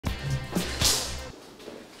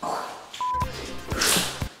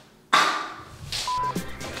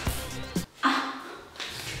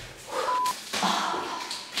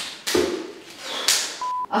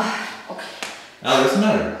Oh, what's the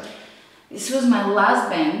matter? This was my last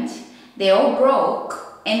band. They all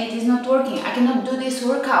broke and it is not working. I cannot do this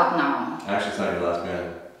workout now. Actually, it's not your last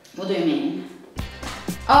band. What do you mean?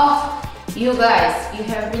 Oh, you guys, you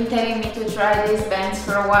have been telling me to try these bands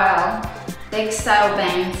for a while. Textile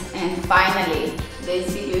Bands, and finally,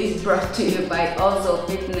 this video is brought to you by Also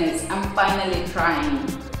Fitness. I'm finally trying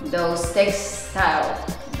those textile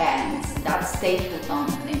bands that stay put on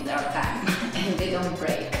the entire time and they don't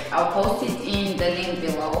break. I'll post it in the link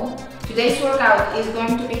below. Today's workout is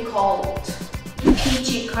going to be called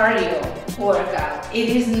Peachy cardio workout. It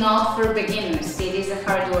is not for beginners, it is a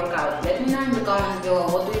hard workout. Let me know in the comments below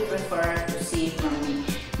what do you prefer to see from me.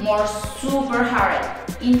 More super hard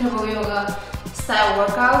interval yoga style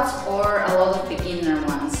workouts or a lot of beginner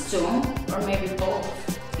ones too, or maybe both.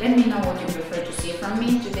 Let me know what you prefer to see from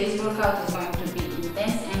me. Today's workout is going to be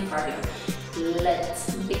intense and cardio.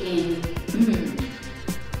 Let's begin.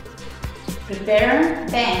 Prepare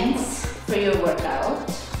bands for your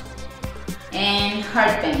workout and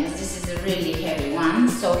hard bands. This is a really heavy one,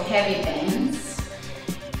 so heavy bands.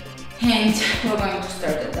 And we're going to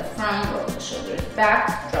start at the front, roll the shoulders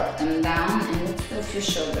back, drop them down, and let's do a few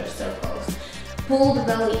shoulder circles. Pull the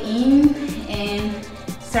belly in and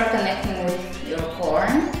start connecting with your core.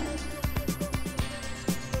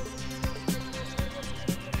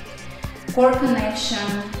 Core connection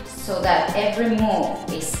so that every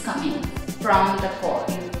move is coming from the core,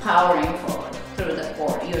 empowering forward through the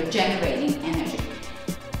core. You're generating energy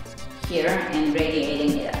here and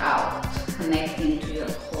radiating it out, connecting to your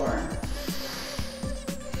core.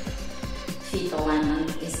 Feet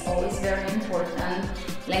alignment is always very important.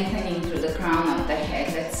 Lengthening through the crown of the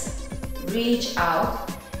head. Let's reach out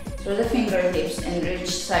through the fingertips and reach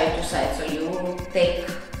side to side. So you will take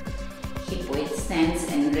hip width stance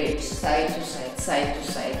and reach side to side, side to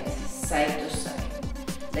side, side to side.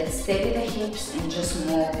 Let's steady the hips and just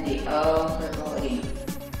move the upper body.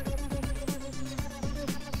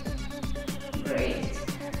 Great.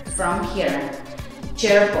 From here,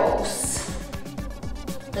 chair pose.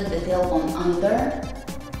 Put the tailbone under.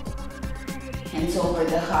 Hands over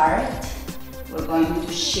the heart. We're going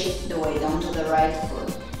to shift the weight onto the right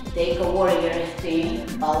foot. Take a warrior three,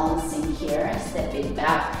 balancing here, step it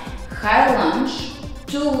back. High lunge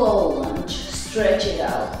to low lunge, stretch it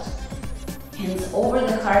out. Hands over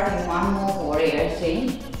the heart in one more warrior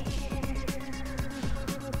three.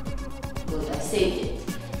 Good, I saved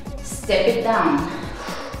it. Step it down.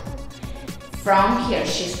 From here,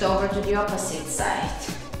 shift over to the opposite side.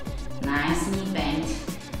 Nice knee bend.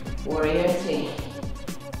 Warrior three.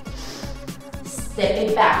 Step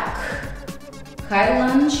it back. High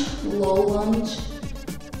lunge, low lunge.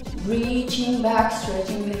 Reaching back,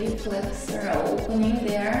 stretching the hip flexor, opening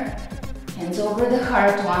there. Hands over the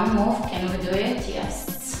heart, one move. Can we do it?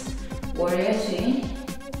 Yes. Warrior three.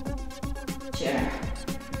 Chair.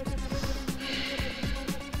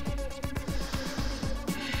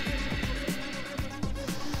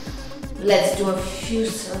 Let's do a few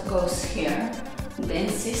circles here.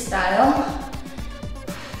 Dancey style.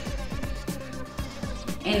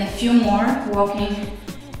 And a few more,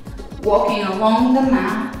 walking along the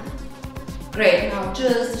mat. Great, now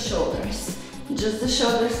just the shoulders. Just the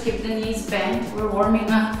shoulders, keep the knees bent. We're warming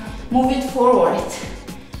up. Move it forward.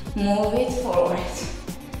 Move it forward.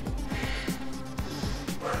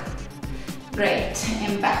 Great,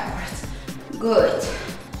 and backwards. Good.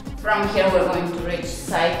 From here we're going to reach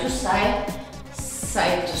side to side,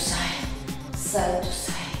 side to side, side to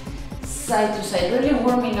side, side to side. Really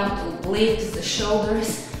warming up the obliques, the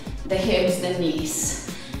shoulders, the hips, the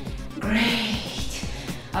knees. Great.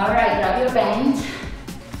 All right, grab your band.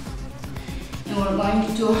 And we're going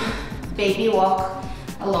to do baby walk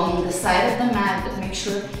along the side of the mat, but make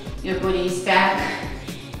sure your body is back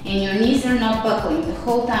and your knees are not buckling. The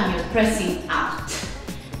whole time you're pressing out,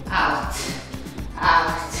 out,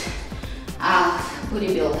 out, out.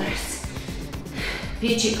 Bodybuilders.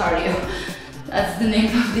 Peachy cardio. That's the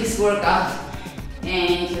name of this workout.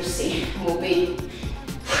 And you see, we'll be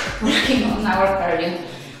working on our cardio,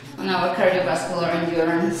 on our cardiovascular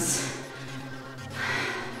endurance.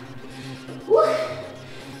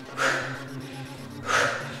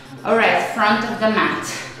 All right, front of the mat.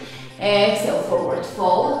 Exhale, forward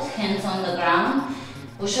fold, hands on the ground.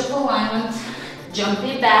 Push-up alignment, jump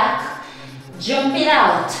it back, jump it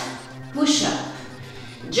out. Push up,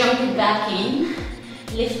 jump it back in.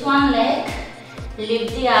 Lift one leg,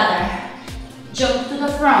 lift the other. Jump to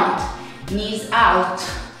the front, knees out.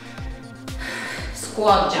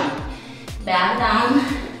 Squat jump, back down.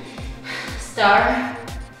 Star,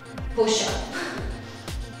 push up.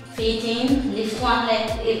 Feet in, lift one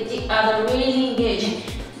leg, lift the other, really engaging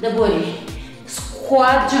the body.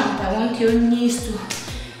 squat jump. I want your knees to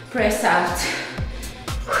press out.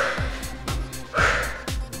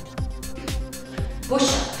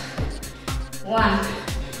 Push up. 1,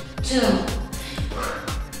 2.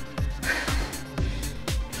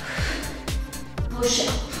 Push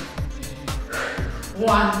up.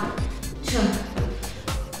 1, 2.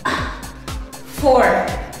 4.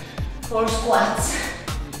 4 squats.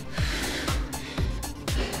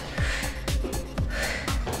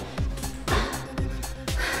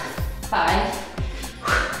 5.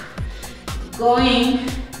 Going.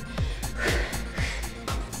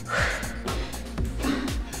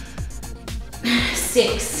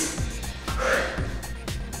 6.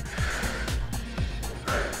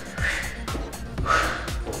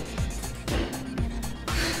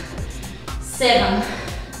 7.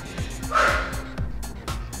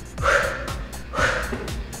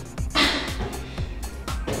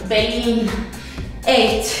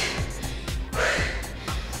 8.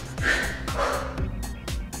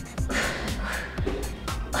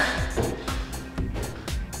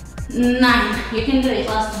 9. You can do it,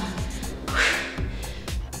 last one.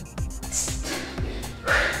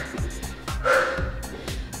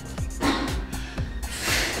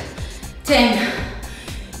 10.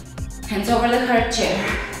 Hands over the hard chair.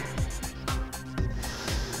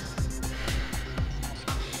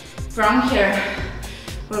 From here,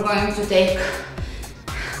 we're going to take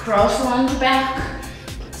cross lunge back,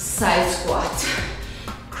 side squat.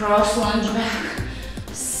 Cross lunge back,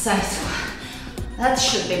 side squat. That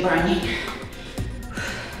should be burning.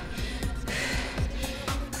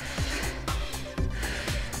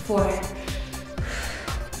 4,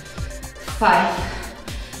 5,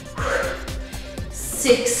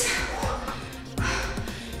 6,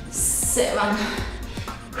 7,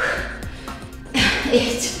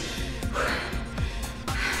 8,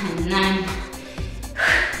 and 9,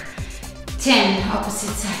 10.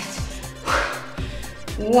 Opposite side.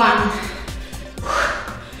 1,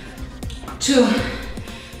 2,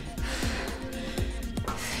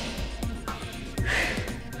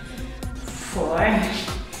 4,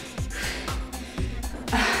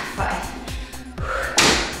 5,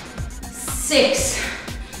 6,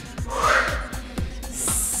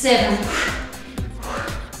 7,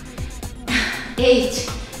 8,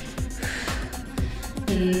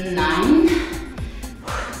 9,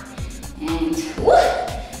 and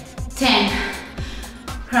 10.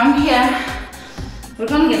 From here, we're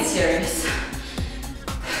gonna get serious.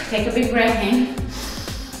 Take a big breath in.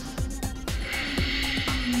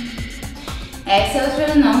 Exhale through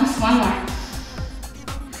the nose. One more.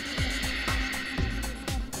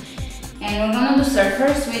 And we're gonna do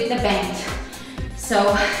surfers with the bend.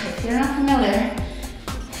 So if you're not familiar,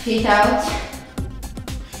 feet out,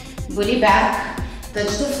 booty back,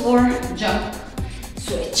 touch the floor, jump,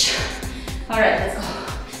 switch. All right, let's go.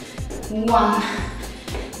 1,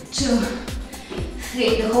 2,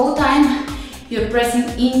 3. The whole time you're pressing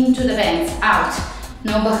into the bends, out,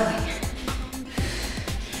 no buckling.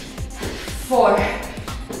 4,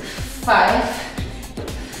 5,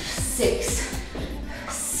 6,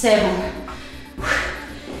 7,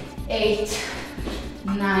 8,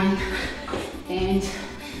 9, and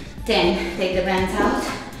 10. Take the bands out,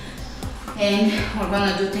 and we're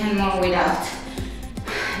gonna do 10 more without.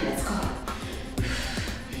 Let's go.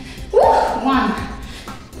 1,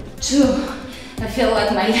 2. I feel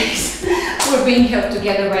like my legs were being held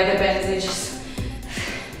together by the bandages.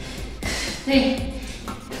 3,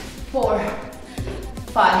 4,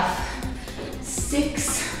 5,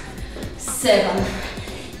 6, 7,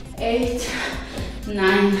 8,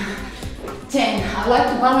 9, 10. I like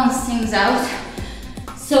to balance things out.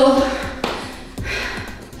 So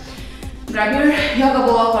grab your yoga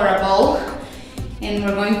block or a ball, and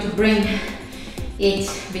we're going to bring it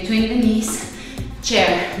between the knees.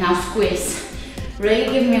 Chair. Now squeeze. Really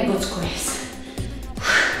give me a good squeeze.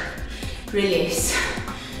 Release.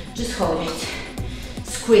 Just hold it.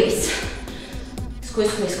 Squeeze.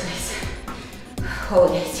 Squeeze, squeeze, squeeze.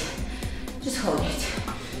 Hold it. Just hold it.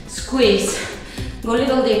 Squeeze. Go a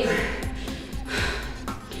little deeper.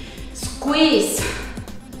 Squeeze.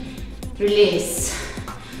 Release.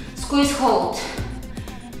 Squeeze, hold.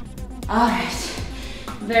 Alright.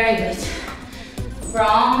 Very good.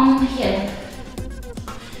 From here,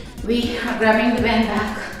 we are grabbing the band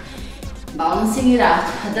back, balancing it out.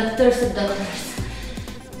 Adductors, abductors.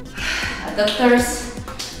 Adductors,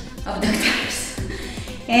 abductors.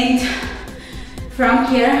 And from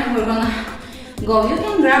here, we're gonna go. You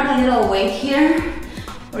can grab a little weight here,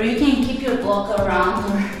 or you can keep your block around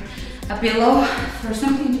or a pillow for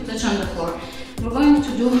something to touch on the floor. We're going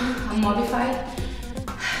to do a modified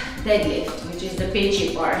deadlift, which is the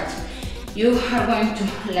Peachy part. You are going to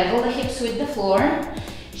level the hips with the floor,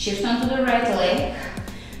 shift onto the right leg,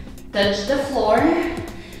 touch the floor,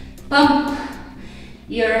 pump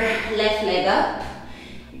your left leg up,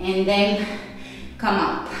 and then come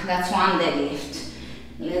up. That's one deadlift.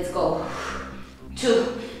 Let's go.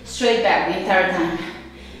 2, straight back the entire time.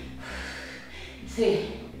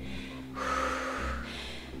 3,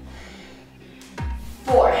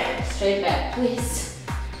 4, straight back, please.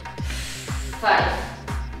 5,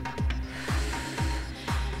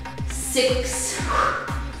 6,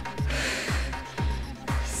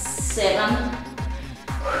 7,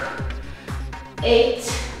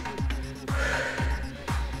 8,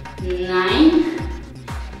 9,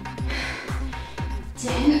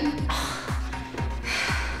 10.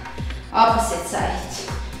 Opposite side.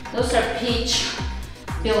 Those are pitch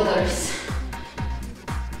builders.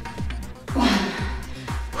 1,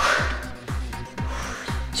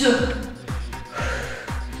 2,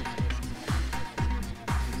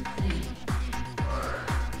 3,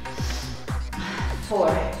 4,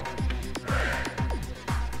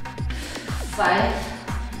 5,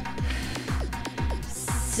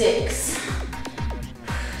 6,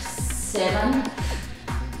 7,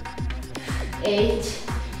 8,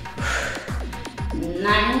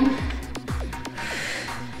 9,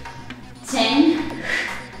 10,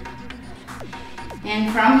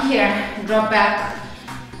 and from here drop back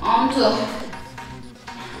onto,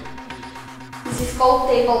 this is called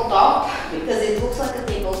tabletop because it looks like a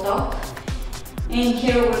tabletop, and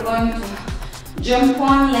here we're going to jump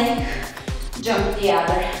one leg, jump the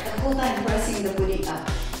other, the whole time pressing the booty up.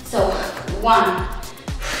 So 1,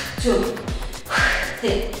 2,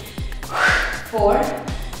 3, 4,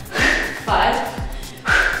 5,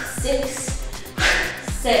 6,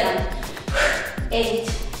 7, 8,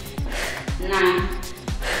 9,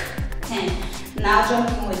 10. Now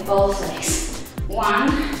jumping with both legs.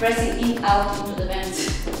 1, pressing in, out into the bend. 2,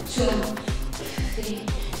 3,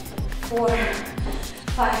 4,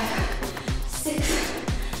 5, 6,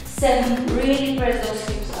 7. Really press those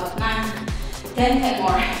hips up. 9, 10, 10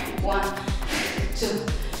 more. 1, 2,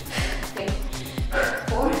 3,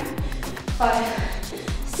 4, 5,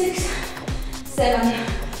 6, 7,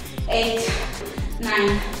 8,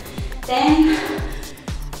 9, 10.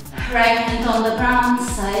 Right hand on the ground,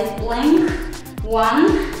 side plank.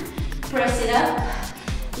 1, press it up.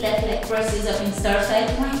 Left leg presses up in star side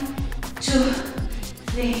plank. 2,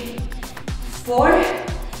 3, 4,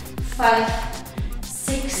 5,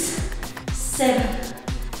 6, 7,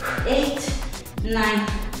 8, 9,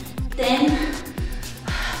 10.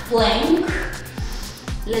 Plank.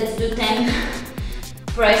 Let's do 10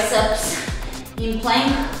 press ups in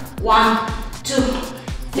plank. 1, 2,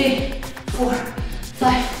 3, 4,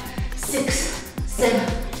 5, 6, 7,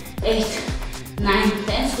 8, 9,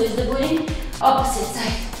 10. Squeeze the booty. Opposite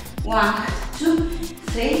side. 1, 2,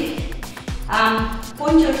 3.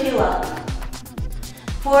 Point your heel up.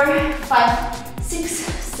 4, 5, 6,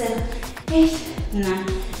 7, 8, 9,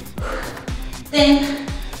 10.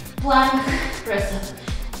 Plank. Press up.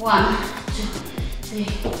 1, 2, 3,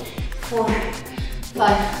 4,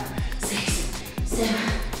 5, 6, 7,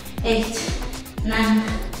 8, 9,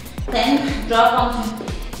 10. Drop onto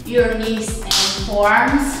your knees and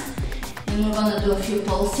forearms, and we're gonna do a few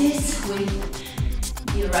pulses with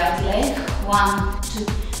your right leg. 1, 2,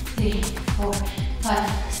 3, 4,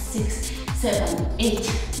 5, 6, 7, 8,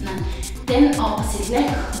 9, 10. Opposite leg.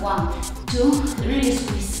 1, 2, really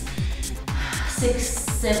squeeze. 6,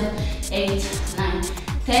 7, 8, 9,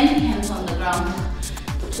 10. Hands on the ground.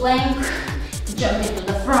 Plank. Jump into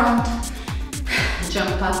the front.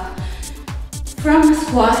 Jump up from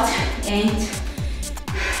squat and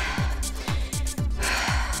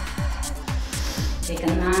take a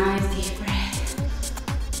nice deep breath.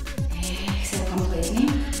 Exhale completely.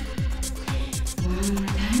 One more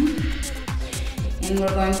time. And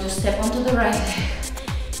we're going to step onto the right leg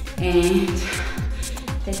and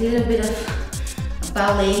take a little bit of a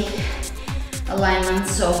ballet alignment.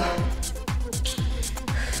 So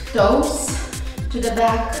toes to the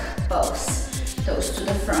back, pose. Toes to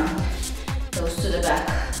the front, toes to the back,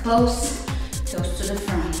 pose. Toes to the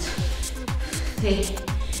front. 3,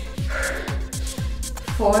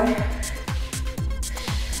 4,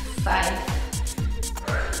 5,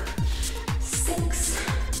 6,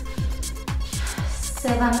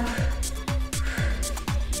 7,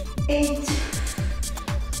 8,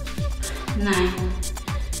 9,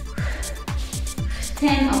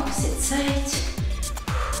 10. Opposite side.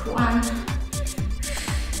 1,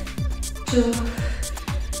 2,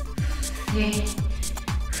 3,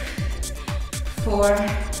 4,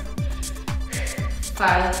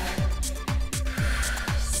 5,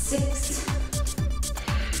 6,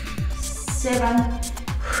 7,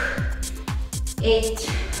 8,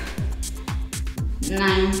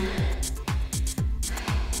 9,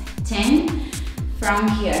 10. From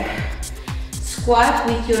here, squat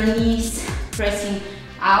with your knees pressing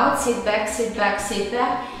out, sit back, sit back, sit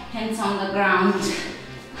back, hands on the ground.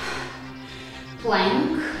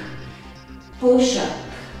 Plank, push up.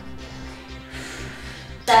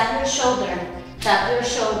 Tap your shoulder, tap your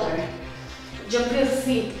shoulder. Jump your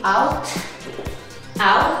feet out,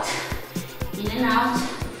 out, in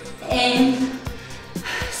and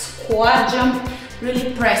squat jump,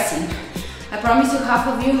 really pressing. I promise you half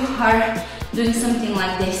of you are doing something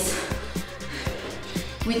like this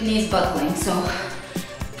with knees buckling, so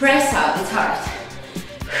press out, it's hard.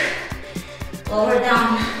 Lower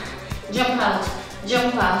down, jump out,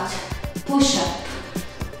 push up,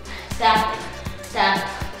 tap, tap,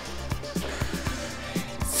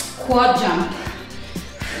 squat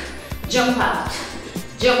jump out,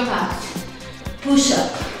 push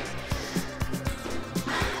up,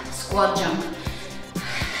 squat jump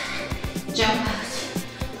out,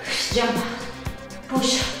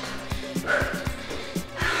 push up,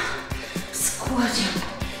 squat jump,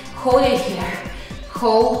 hold it here,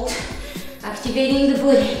 hold, activating the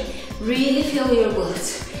booty, really feel your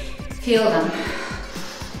glutes, feel them,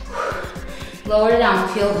 lower down,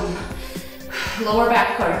 feel them, lower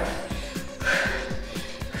back curve,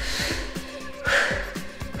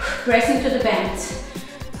 press into the bands.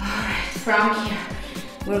 Alright, from here,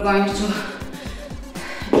 we're going to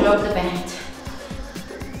drop the band.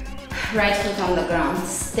 Right foot on the ground,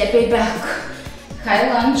 step it back,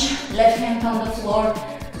 high lunge, left hand on the floor,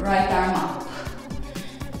 right arm up.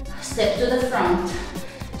 Step to the front,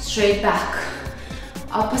 straight back,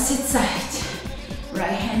 opposite side,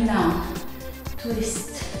 right hand down,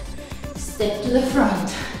 twist, step to the front,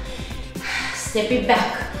 step it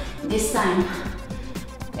back, this time,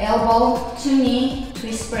 elbow to knee,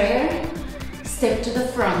 twist prayer, step to the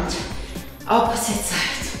front, opposite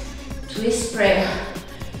side, twist prayer.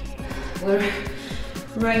 We're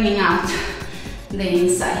wringing out the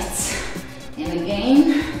insides. And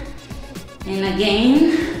again, and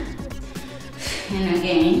again, and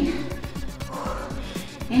again,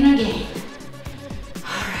 and again.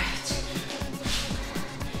 All right.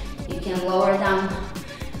 You can lower down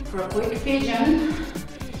for a quick pigeon.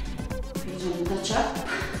 Pigeon touch up.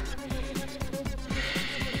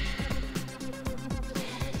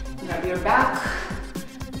 Grab your back,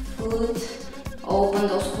 foot. Open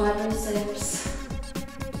those quadriceps.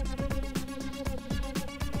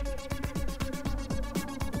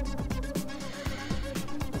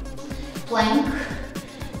 Plank,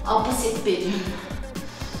 opposite pigeon.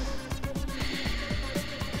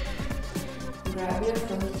 Grab your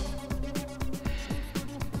foot.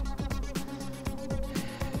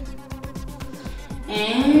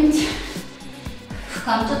 And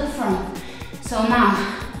come to the front. So now,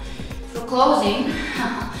 for closing,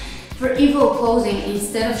 for equal closing,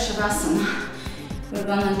 instead of Shavasana, we're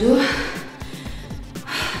gonna do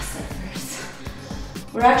step first.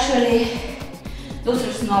 We're actually, those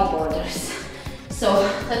are snowboarders. So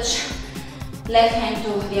touch left hand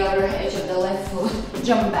to the outer edge of the left foot.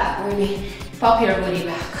 Jump back, really pop your booty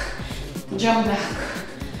back. Jump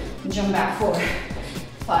back, 4,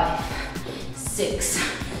 5, 6,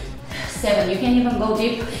 7. You can even go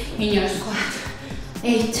deep in your squat.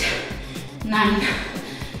 8, 9,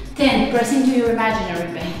 10, press into your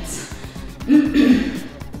imaginary bands.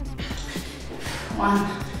 1,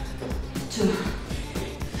 2,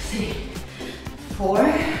 3,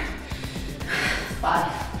 4,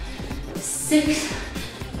 5, 6,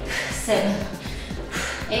 7,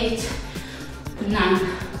 8, 9,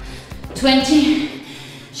 20.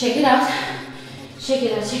 Shake it out, shake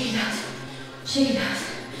it out, shake it out, shake it out.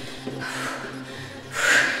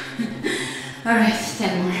 All right,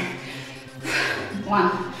 10 more.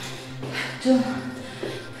 1, 2,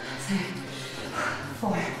 3,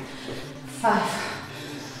 4, 5.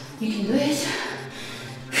 You can do it.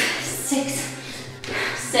 6,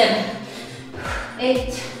 7,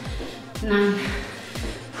 8, 9,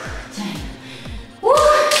 10. Woo! All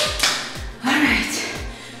right.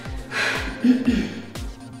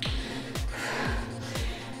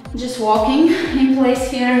 Just walking in place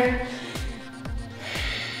here.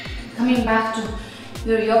 Coming back to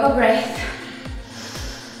your yoga breath.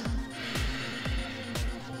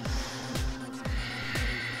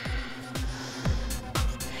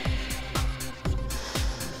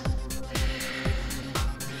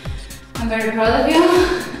 I'm very proud of you.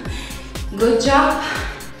 Good job.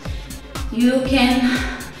 You can,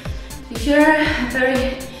 if you're a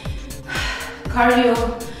very cardio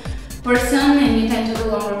person and you tend to do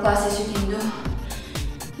longer classes, you can do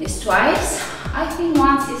this twice. I think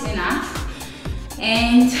once is enough.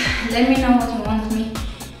 And let me know what you want me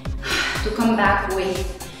to come back with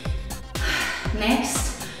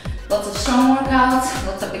next. Lots of strong workouts,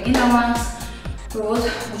 lots of beginner ones. What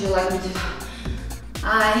would you like me to do?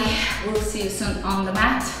 I will see you soon on the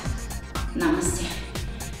mat. Namaste.